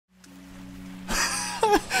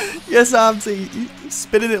Yes, Auntie. You're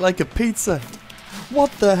spinning it like a pizza.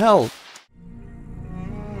 What the hell?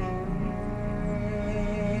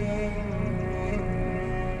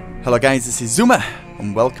 Hello guys, this is Zuma,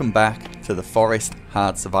 and welcome back to the Forest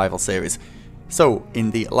Hard Survival series. So,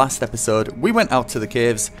 in the last episode, we went out to the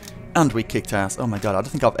caves, and we kicked ass. Oh my god, I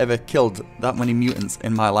don't think I've ever killed that many mutants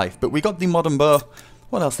in my life. But we got the modern bow.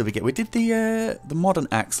 What else did we get? We did the modern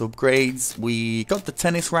axe upgrades. We got the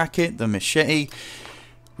tennis racket, the machete.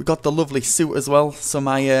 We got the lovely suit as well. So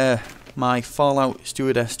my Fallout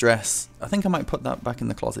stewardess dress, I think I might put that back in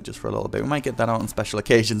the closet just for a little bit. We might get that out on special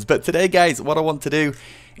occasions. But today, guys, what I want to do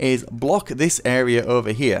is block this area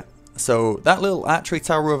over here. So that little archery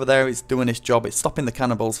tower over there is doing its job. It's stopping the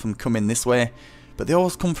cannibals from coming this way. But they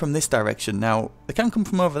always come from this direction. Now, they can come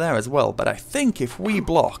from over there as well. But I think if we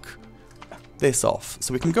block this off,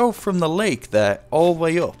 so we can go from the lake there all the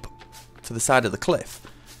way up to the side of the cliff.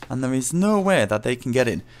 And there is no way that they can get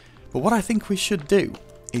in. But what I think we should do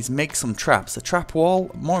is make some traps. A trap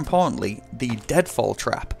wall, more importantly, the deadfall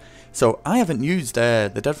trap. So I haven't used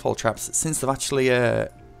the deadfall traps since they've actually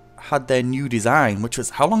had their new design, which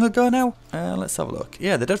was how long ago now? Let's have a look.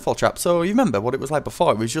 Yeah, the deadfall trap. So you remember what it was like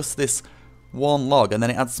before? It was just this one log and then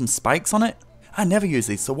it had some spikes on it. I never use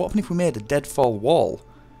these, so what if we made a deadfall wall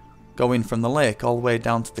going from the lake all the way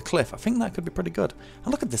down to the cliff? I think that could be pretty good.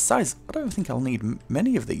 And look at the size. I don't think I'll need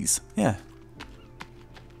many of these. Yeah.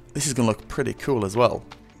 This is going to look pretty cool as well.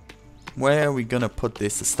 Where are we going to put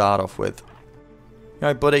this to start off with?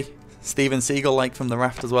 Alright, buddy. Steven Seagal, like from the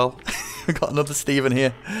raft as well. We've got another Steven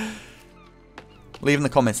here. Leave in the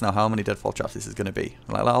comments now how many deadfall traps this is going to be.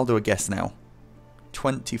 I'll do a guess now.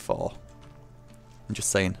 24. I'm just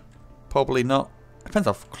saying. Probably not. Depends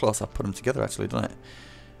how close I put them together actually, doesn't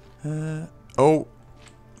it? Oh.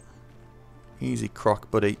 Easy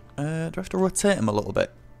croc, buddy. Do I have to rotate him a little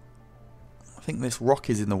bit? I think this rock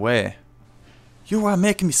is in the way. You are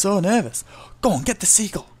making me so nervous. Go on, get the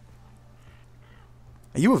seagull.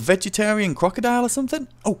 Are you a vegetarian crocodile or something?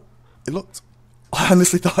 Oh, it looked... I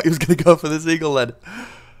honestly thought he was going to go for the seagull then.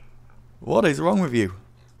 What is wrong with you?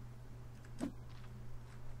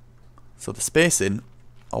 So the spacing,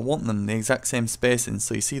 I want them the exact same spacing.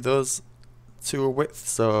 So you see those two are width,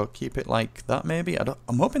 so keep it like that maybe.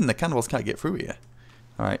 I'm hoping the cannibals can't get through here.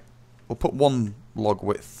 Alright, we'll put one log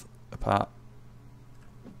width apart.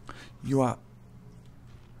 You are...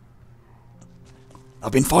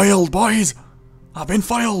 I've been foiled, boys! I've been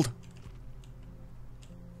foiled!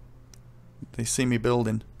 They see me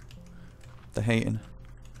building. They're hating.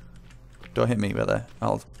 Don't hit me, but there.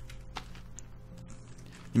 You're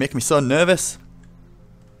making me so nervous.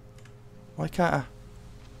 Why can't I?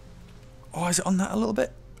 Oh, is it on that a little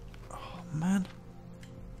bit? Oh, man.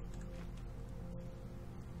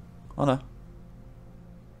 Oh, no.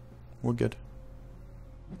 We're good.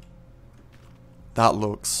 That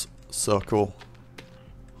looks so cool.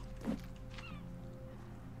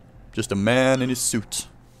 Just a man in his suit.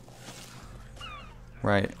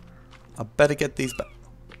 Right. I better get these back.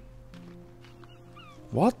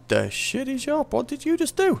 What the shit is up? What did you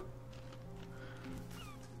just do?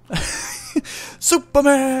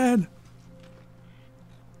 Superman!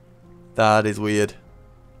 That is weird.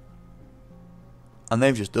 And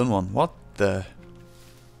they've just done one. What the...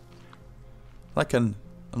 Like an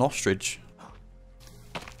ostrich.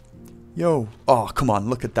 Yo. Oh, come on.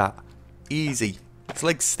 Look at that. Easy. Its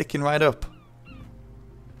legs sticking right up.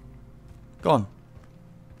 Go on.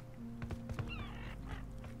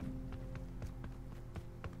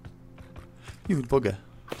 You bugger.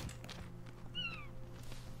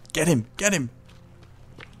 Get him. Get him.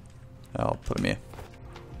 I'll put him here.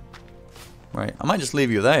 Right. I might just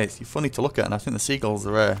leave you there. You're funny to look at, and I think the seagulls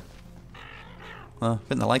are I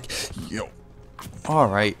think they're like... Yo.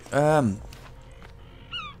 Alright. Are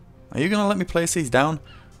you going to let me place these down?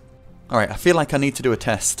 Alright, I feel like I need to do a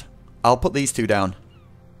test. I'll put these two down.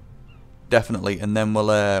 Definitely. And then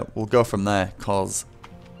we'll go from there. Because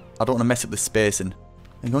I don't want to mess up the spacing.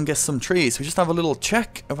 And go and get some trees. We just have a little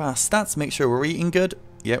check of our stats. Make sure we're eating good.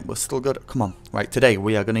 Yep, we're still good. Come on. Right, today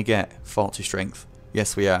we are going to get 40 strength.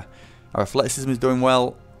 Yes, we are. Our athleticism is doing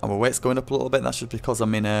well. Our weight's going up a little bit. That's just because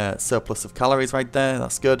I'm in a surplus of calories right there.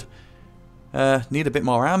 That's good. Need a bit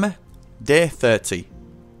more armor. Day 30.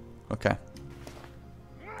 Okay.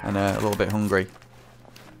 And a little bit hungry.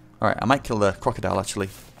 Alright, I might kill the crocodile actually.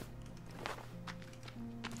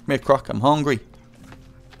 Come here, croc. I'm hungry.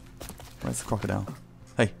 Where's the crocodile?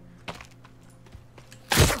 Hey.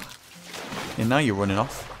 Yeah, now you're running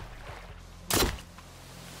off.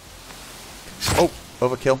 Oh,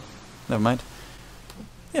 overkill. Never mind.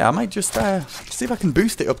 Yeah, I might just see if I can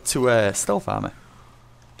boost it up to stealth armor.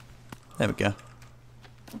 There we go.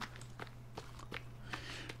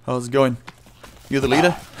 How's it going? You're the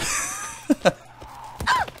leader?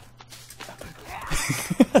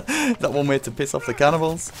 Is that one way to piss off the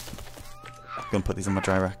cannibals? I'm gonna put these in my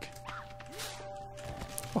dry rack.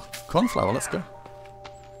 Oh, Coneflower, let's go.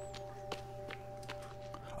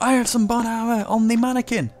 I have some bone armor on the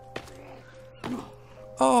mannequin.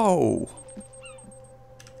 Oh.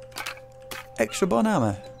 Extra bone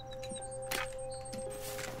armor.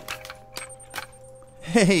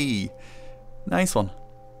 Hey. Nice one.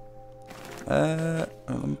 Let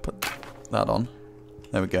me put that on.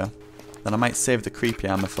 There we go. Then I might save the creepy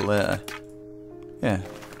armor for later. Yeah.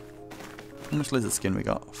 How much lizard skin we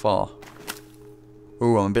got? 4.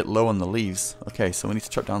 Ooh, I'm a bit low on the leaves. Okay, so we need to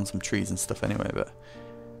chop down some trees and stuff anyway, but...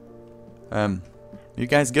 you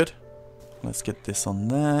guys good? Let's get this on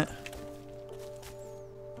there.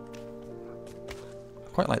 I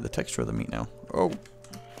quite like the texture of the meat now. Oh!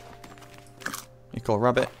 You call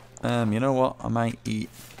rabbit. You know what? I might eat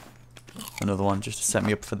another one just to set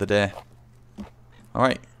me up for the day.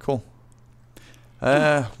 Alright, cool.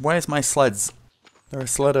 Where's my sleds? There's a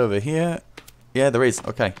sled over here. Yeah, there is.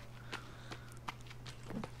 Okay.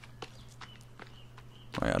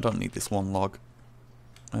 Right, I don't need this one log.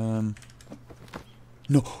 No,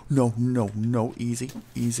 no, no, no. Easy,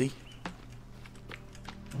 easy.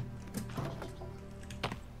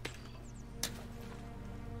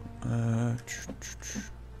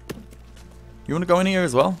 You want to go in here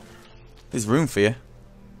as well? There's room for you.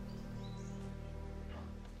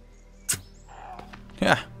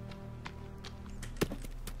 Yeah.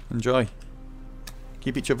 Enjoy.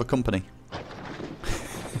 Keep each other company.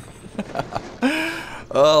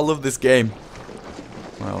 Oh, I love this game.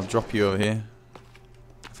 Right, I'll drop you over here.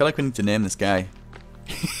 I feel like we need to name this guy.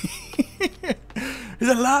 He's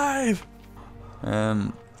alive!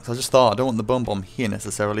 So I just thought I don't want the bone bomb here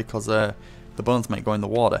necessarily because the bones might go in the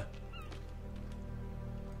water.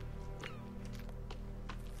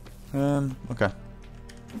 Okay.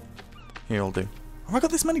 Here will do. Oh, I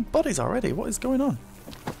got this many bodies already. What is going on?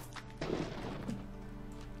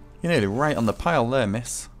 You're nearly right on the pile there,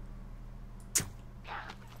 miss.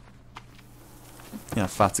 Yeah,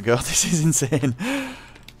 far to go. This is insane.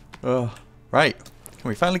 Oh, right. Can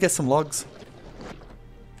we finally get some logs?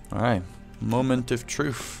 Alright. Moment of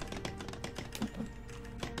truth.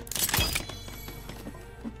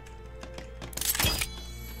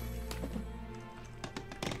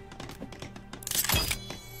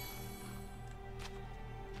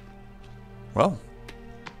 Well.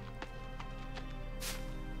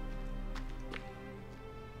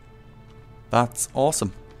 That's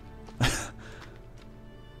awesome.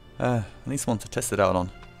 I need someone to test it out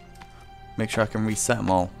on. Make sure I can reset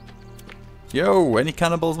them all. Yo, any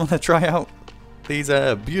cannibals want to try out these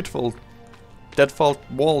beautiful deadfall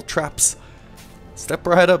wall traps? Step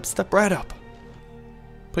right up, step right up.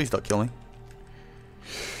 Please don't kill me.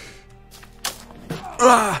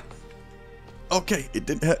 Ah! Okay, it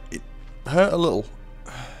didn't hurt. It hurt a little.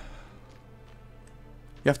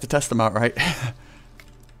 You have to test them out, right?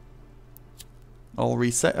 All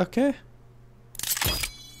reset, okay.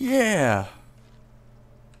 Yeah.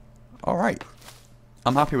 Alright.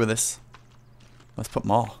 I'm happy with this. Let's put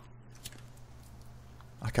more.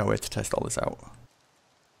 I can't wait to test all this out.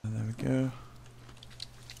 And there we go.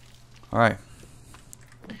 Alright.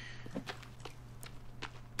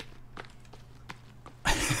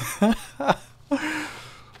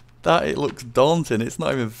 That it looks daunting. It's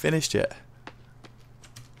not even finished yet.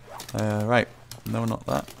 Right. No, not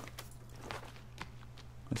that.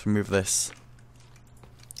 Let's remove this.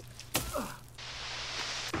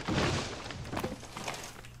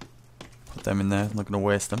 Put them in there. I'm not going to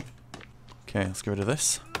waste them. Okay, let's get rid of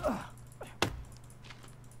this.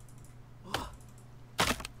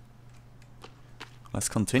 Let's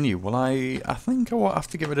continue. Well, I think I will have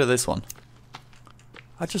to get rid of this one.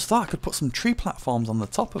 I just thought I could put some tree platforms on the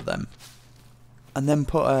top of them. And then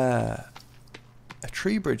put a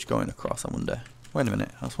tree bridge going across, I wonder. Wait a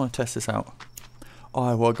minute, I just want to test this out. Oh,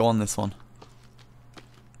 I will go on this one.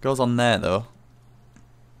 Goes on there, though.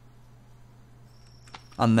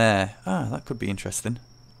 And there. Ah, that could be interesting.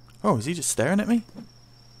 Oh, is he just staring at me?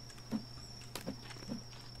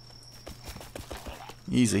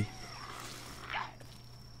 Easy.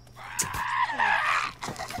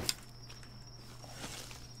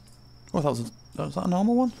 Oh, was that a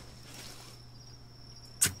normal one?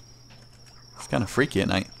 It's kind of freaky at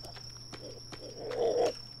night.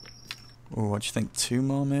 Oh, what do you think? 2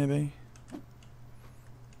 more, maybe?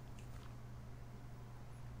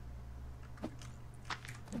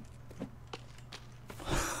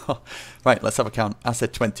 Right, let's have a count. I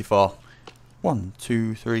said 24. 1,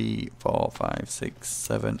 2, 3, 4, 5, 6,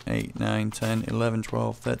 7, 8, 9, 10, 11,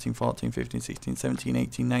 12, 13, 14, 15, 16, 17,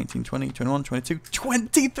 18, 19, 20, 21, 22,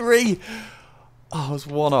 23! Oh, I was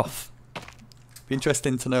one off. Be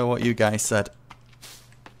interesting to know what you guys said.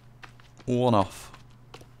 One off.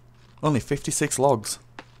 Only 56 logs.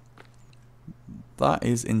 That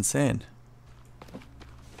is insane.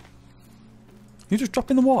 You just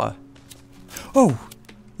dropped in the water? Oh!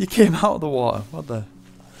 You came out of the water. What the...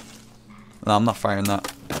 No, I'm not firing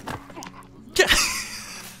that.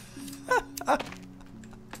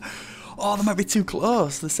 Oh, that might be too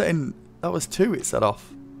close. They're saying that was 2 it set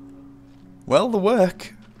off. Well, the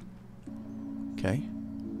work. Okay.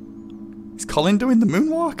 Is Colin doing the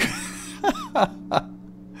moonwalk?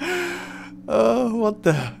 Oh, what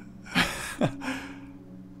the...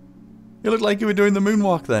 You look like you were doing the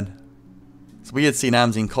moonwalk then. It's weird seeing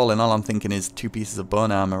Amsy and Colin. All I'm thinking is 2 pieces of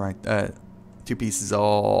bone armor, right? 2 pieces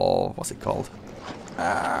of... What's it called?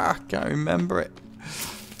 Ah, can't remember it.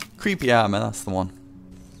 Creepy armor, that's the one.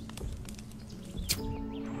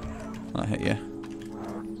 I hit you.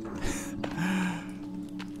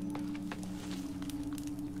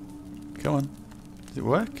 Come on. Does it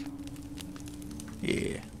work?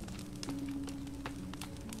 Yeah.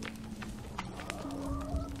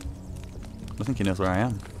 I think he knows where I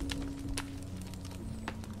am.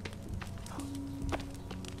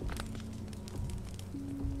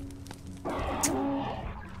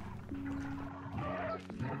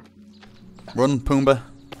 Run, Pumbaa.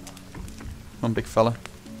 Come on, big fella.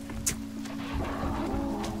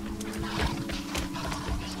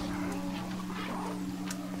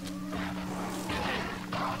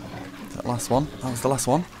 That last one. That was the last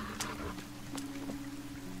one.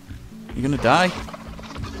 You're gonna die.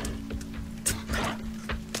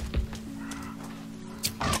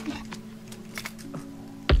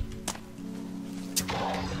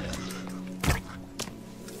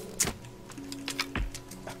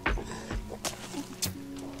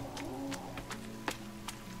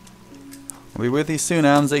 I'll be with you soon,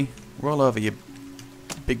 Amsy. Roll over, you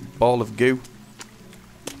big ball of goo.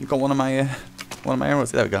 You got one of my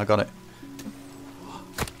arrows. There we go. I got it.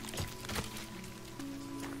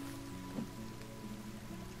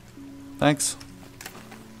 Thanks.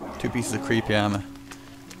 2 pieces of creepy armor.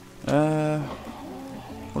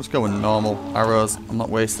 Let's go with normal arrows. I'm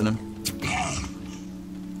not wasting them.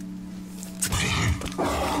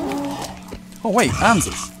 Oh wait,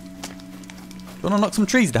 Amsies. You wanna knock some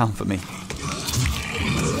trees down for me?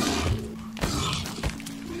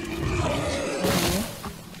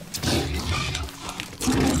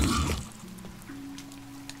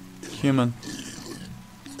 Human.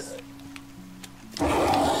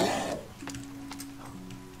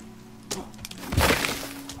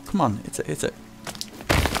 Come on, it's it.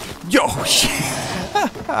 Yo, shit!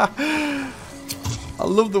 I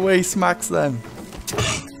love the way he smacks them.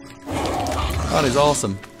 That is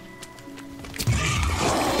awesome.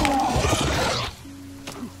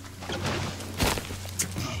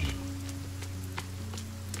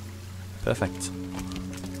 Perfect.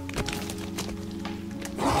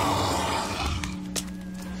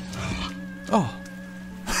 Oh.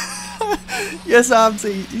 Yes,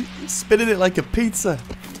 Amsy, he's spinning it like a pizza.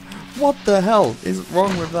 What the hell is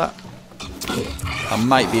wrong with that? That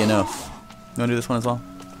might be enough. You want to do this one as well?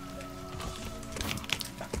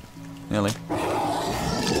 Nearly.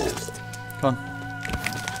 Come on.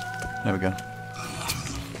 There we go.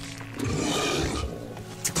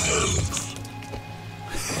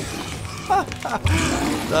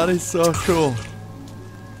 That is so cool.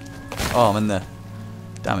 Oh, I'm in there.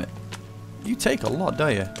 Damn it. You take a lot,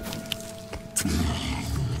 don't you?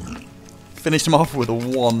 Finished him off with a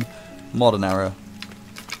 1 modern arrow.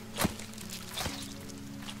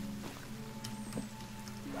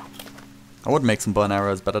 I would make some bone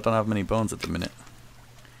arrows, but I don't have many bones at the minute.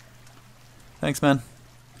 Thanks, man.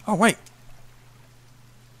 Oh, wait.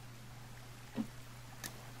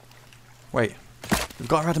 Wait. We've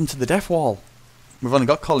got to add him to the death wall. We've only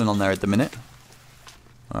got Colin on there at the minute.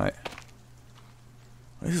 Alright.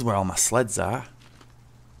 This is where all my sleds are.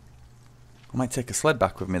 I might take a sled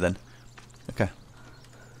back with me then. Okay.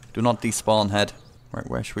 Do not despawn head. Right,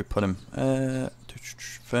 where should we put him?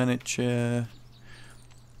 Furniture.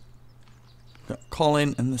 Got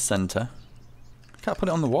Colin in the centre. Can't put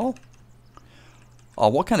it on the wall? Oh,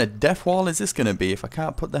 what kind of death wall is this going to be if I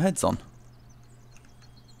can't put the heads on?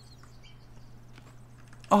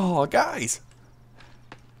 Oh, guys!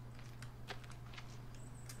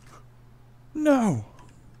 No!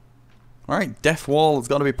 Alright, death wall has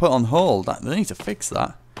got to be put on hold. They need to fix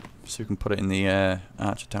that. So we can put it in the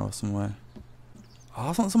archer tower somewhere. Oh,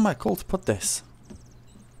 I want somewhere cool to put this.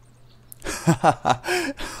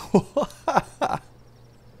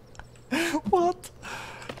 What?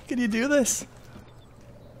 Can you do this?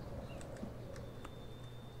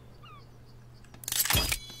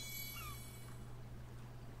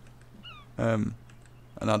 And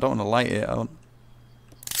I don't want to light it out.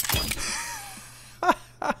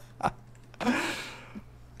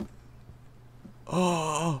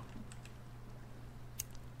 Oh.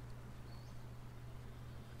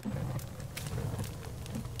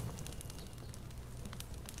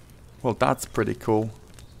 Well, that's pretty cool.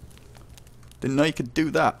 Didn't know you could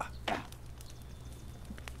do that.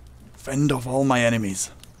 Fend off all my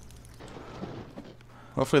enemies.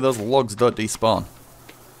 Hopefully those logs don't despawn.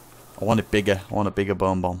 I want it bigger. I want a bigger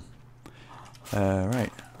bone bomb.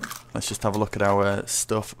 Right. Let's just have a look at our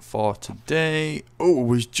stuff for today. Oh, it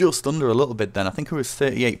was just under a little bit then. I think it was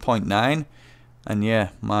 38.9. And yeah,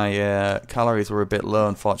 my calories were a bit low,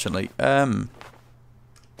 unfortunately.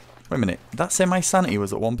 Wait a minute. Did that say my sanity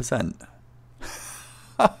was at 1%?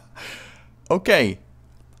 Okay.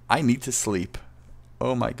 I need to sleep.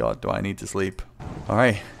 Oh my god, do I need to sleep.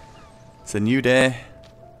 Alright. It's a new day.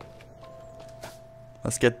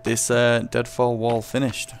 Let's get this deadfall wall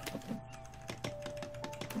finished.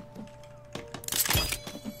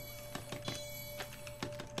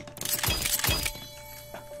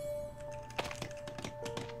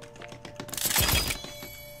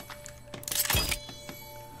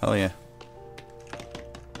 Hell yeah.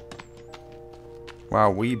 Wow,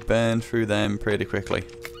 we burned through them pretty quickly.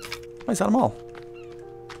 Oh, is that them all?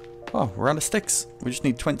 Oh, we're out of sticks. We just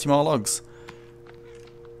need 20 more logs.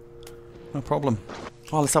 No problem.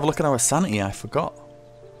 Oh, let's have a look at our sanity. I forgot.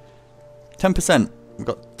 10%. We've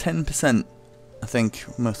got 10%. I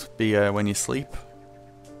think must be when you sleep.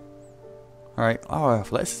 Alright. Oh, our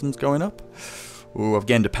athleticism's going up. Ooh, I've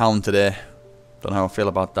gained a pound today. Don't know how I feel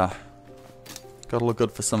about that. Gotta look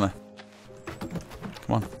good for summer.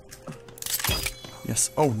 Come on. Yes.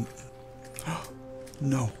 Oh.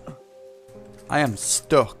 No. I am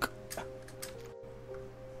stuck.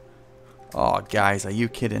 Oh, guys, are you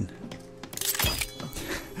kidding?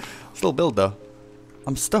 Still build though.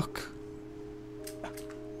 I'm stuck.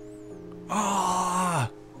 Ah!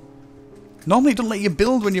 Normally it doesn't let you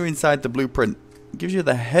build when you're inside the blueprint. It gives you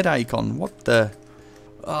the head icon. What the?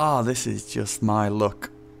 Ah, this is just my luck.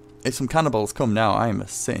 If some cannibals come now, I am a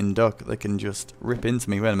sitting duck. They can just rip into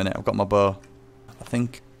me. Wait a minute, I've got my bow. I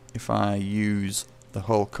think if I use the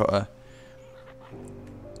hole cutter.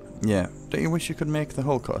 Yeah, don't you wish you could make the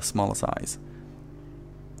hole cutter smaller size?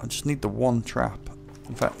 I just need the one trap.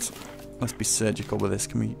 In fact, let's be surgical with this.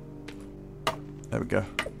 Can we? There we go.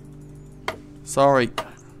 Sorry.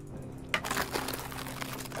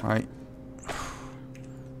 Right.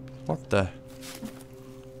 What the?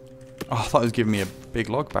 Oh, I thought it was giving me a big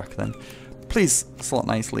log back then. Please slot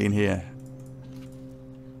nicely in here.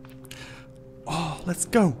 Oh, let's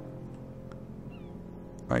go.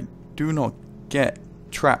 Right. Do not get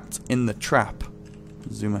trapped in the trap,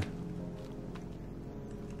 Zuma.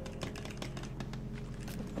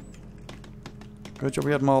 Good job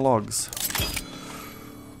we had more logs.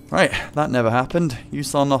 Right, that never happened. You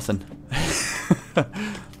saw nothing. I'm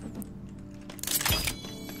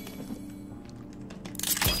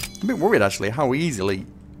a bit worried actually how easily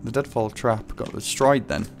the deadfall trap got destroyed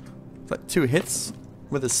then. It's like 2 hits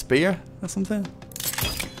with a spear or something.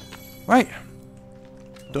 Right.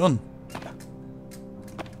 Done.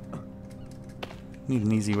 Need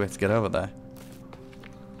an easy way to get over there.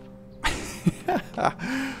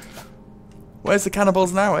 Where's the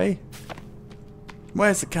cannibals now, eh?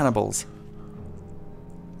 Where's the cannibals?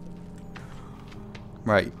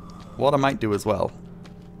 Right. What I might do as well.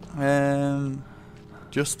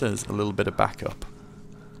 Just as a little bit of backup.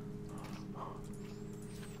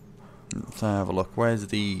 Let's have a look. Where's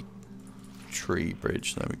the tree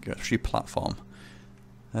bridge? There we go. Tree platform.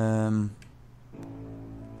 Right.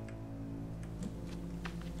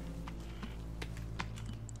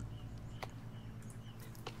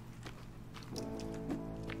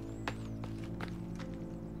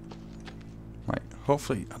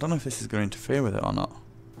 Hopefully, I don't know if this is going to interfere with it or not.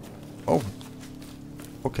 Oh.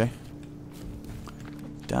 Okay.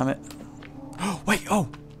 Damn it. Oh, wait, oh!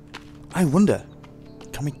 I wonder,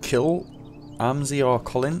 can we kill Amzi or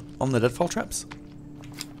Colin on the deadfall traps?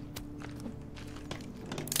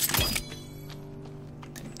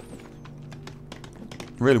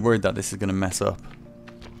 I'm really worried that this is going to mess up.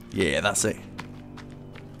 Yeah, that's it.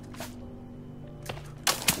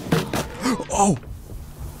 Oh!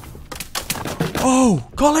 Oh,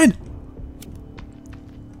 Colin!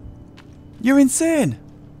 You're insane!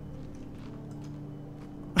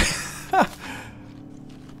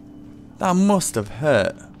 That must have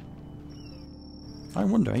hurt. I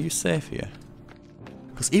wonder, are you safe here?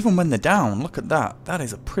 Because even when they're down, look at that. That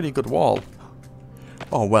is a pretty good wall.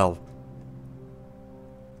 Oh, well.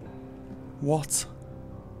 What?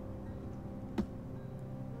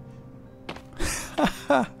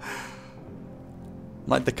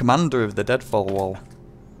 Like the commander of the Deadfall wall.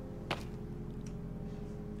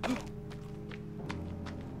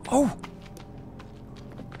 Oh!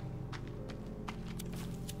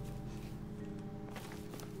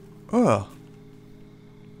 Oh.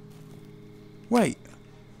 Wait.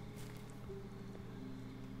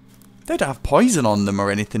 They don't have poison on them or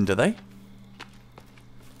anything, do they?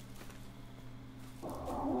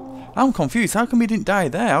 I'm confused. How come he didn't die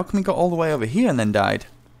there? How come he got all the way over here and then died?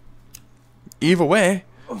 Either way,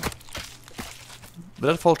 the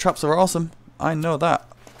Deadfall traps are awesome. I know that.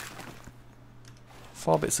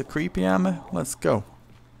 4 bits of creepy armor. Let's go.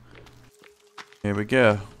 Here we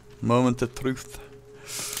go. Moment of truth.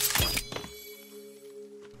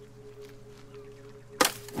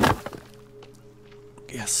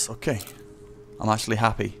 Yes, okay. I'm actually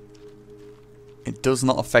happy. It does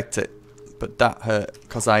not affect it, but that hurt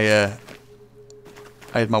because I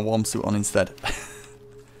had my warm suit on instead.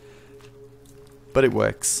 But it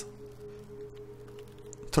works.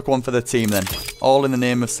 Took one for the team then. All in the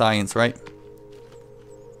name of science, right?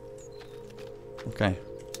 Okay.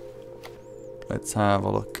 Let's have a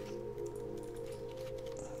look.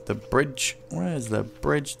 The bridge. Where's the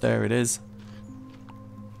bridge? There it is.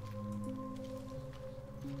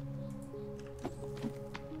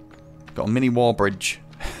 Got a mini war bridge.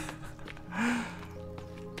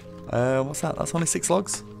 What's that? That's only 6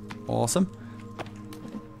 logs. Awesome.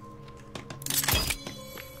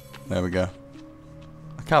 There we go.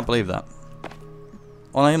 I can't believe that.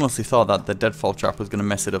 Well, I honestly thought that the Deadfall trap was going to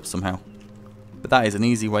mess it up somehow. But that is an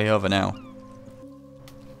easy way over now.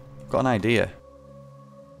 Got an idea.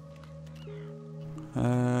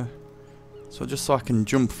 So just so I can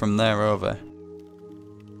jump from there over.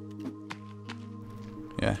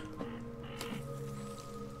 Yeah.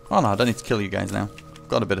 Oh no, I don't need to kill you guys now.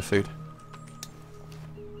 Got a bit of food.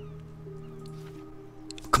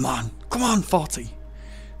 Come on, 40.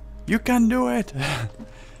 You can do it.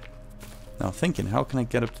 Now I'm thinking, how can I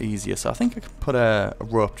get up easier? So I think I can put a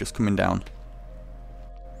rope just coming down.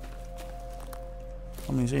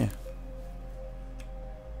 How many's here?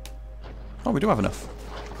 Oh, we do have enough.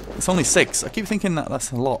 It's only 6. I keep thinking that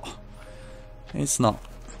that's a lot. It's not.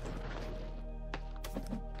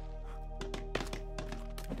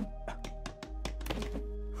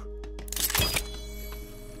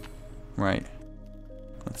 Right.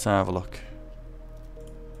 Let's have a look.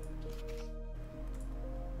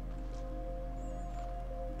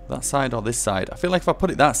 That side or this side? I feel like if I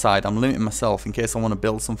put it that side, I'm limiting myself in case I want to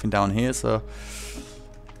build something down here, so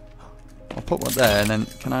I'll put one there and then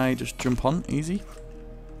can I just jump on easy?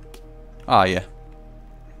 Ah, yeah.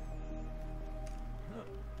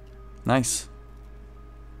 Nice.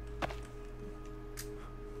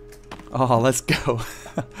 Oh, let's go.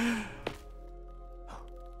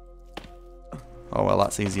 Oh well,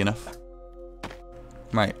 that's easy enough.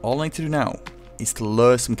 Right, all I need to do now is to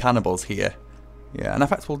lure some cannibals here. Yeah, and in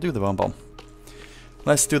fact we'll do the bone bomb.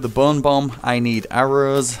 Let's do the bone bomb. I need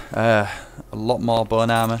arrows, a lot more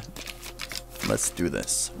bone armor. Let's do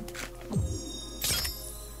this.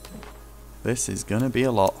 This is gonna be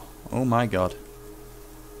a lot. Oh my god.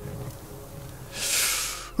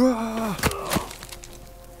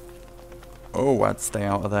 Oh, I'd stay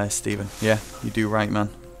out of there, Stephen. Yeah, you do right, man.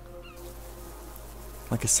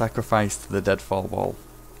 Like a sacrifice to the Deadfall wall.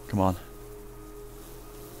 Come on.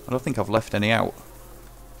 I don't think I've left any out.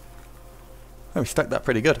 Oh, we stacked that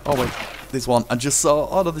pretty good. Oh wait, there's one. I just saw.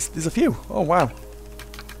 Oh no, there's a few. Oh wow.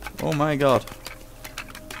 Oh my god.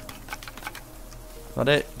 Is that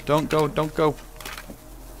it? Don't go, don't go.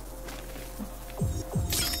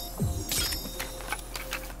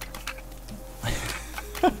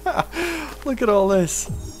 Look at all this.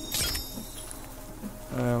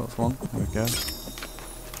 What's one? There we go.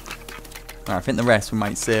 Right, I think the rest we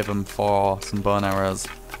might save them for some bone arrows.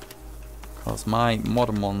 Because my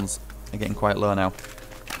modern ones are getting quite low now.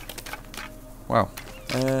 Wow.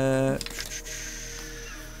 There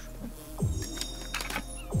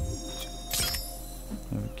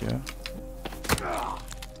we go.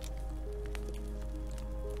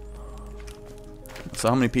 So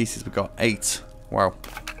how many pieces we got? 8. Wow.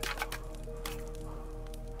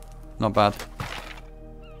 Not bad.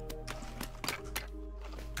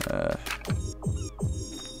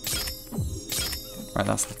 Right,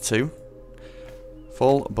 that's the 2.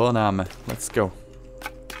 Full bone armor. Let's go.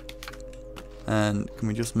 And can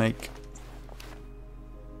we just make...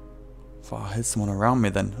 Oh, I heard someone around me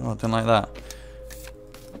then. Oh, I don't like that.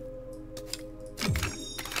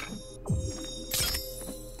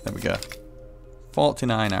 we go.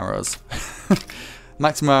 49 arrows.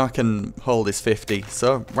 Maximum I can hold is 50.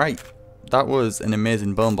 So, right. That was an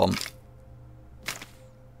amazing bone bomb.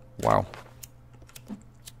 Wow.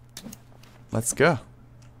 Let's go.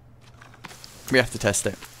 We have to test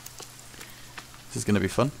it. This is going to be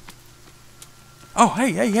fun. Oh,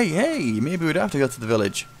 hey. Maybe we'd have to go to the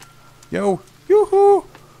village. Yo. Yoo-hoo.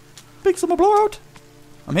 Big summer blowout.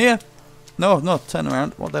 I'm here. No, turn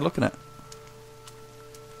around. What are they looking at?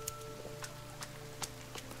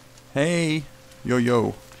 Hey. Yo.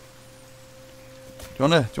 Do you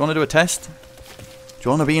wanna do a test? Do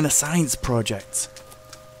you wanna be in a science project?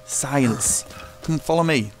 Science. Come follow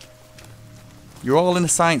me. You're all in a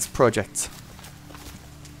science project.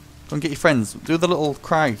 Go and get your friends. Do the little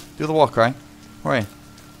cry. Do the war cry. Where are you?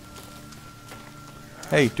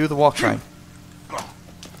 Hey, do the war cry.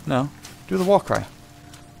 No. Do the war cry.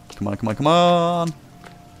 Come on.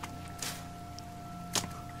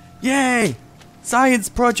 Yay! Science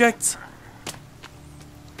project!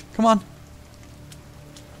 Come on.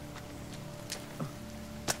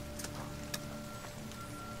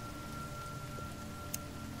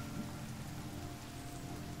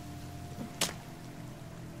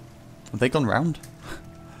 Have they gone round?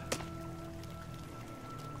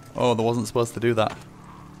 Oh, they wasn't supposed to do that.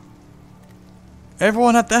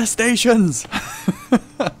 Everyone at their stations!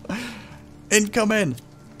 Incoming!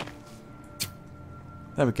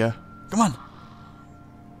 There we go. Come on!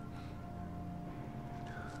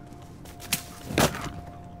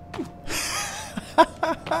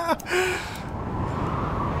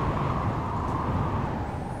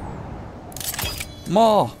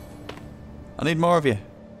 More! I need more of you.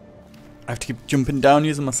 I have to keep jumping down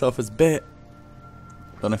using myself as bait.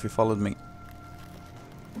 Don't know if you followed me.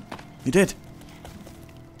 You did.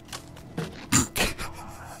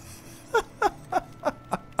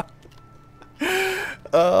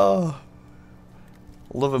 Oh,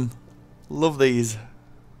 love them. Love these.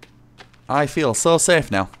 I feel so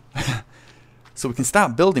safe now. So we can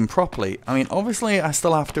start building properly. I mean, obviously I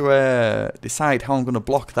still have to decide how I'm going to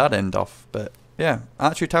block that end off. But yeah,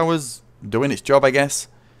 archery tower's doing its job, I guess.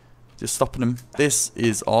 Just stopping them. This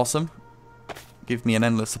is awesome. Give me an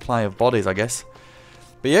endless supply of bodies, I guess.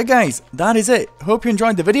 But yeah, guys, that is it. Hope you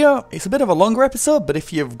enjoyed the video. It's a bit of a longer episode, but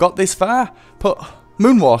if you've got this far, put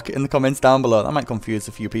Moonwalk in the comments down below. That might confuse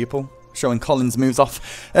a few people. Showing Colin's moves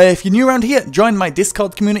off. If you're new around here, join my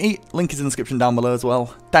Discord community. Link is in the description down below as well.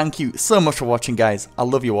 Thank you so much for watching, guys. I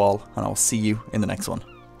love you all, and I'll see you in the next one.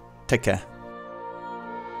 Take care.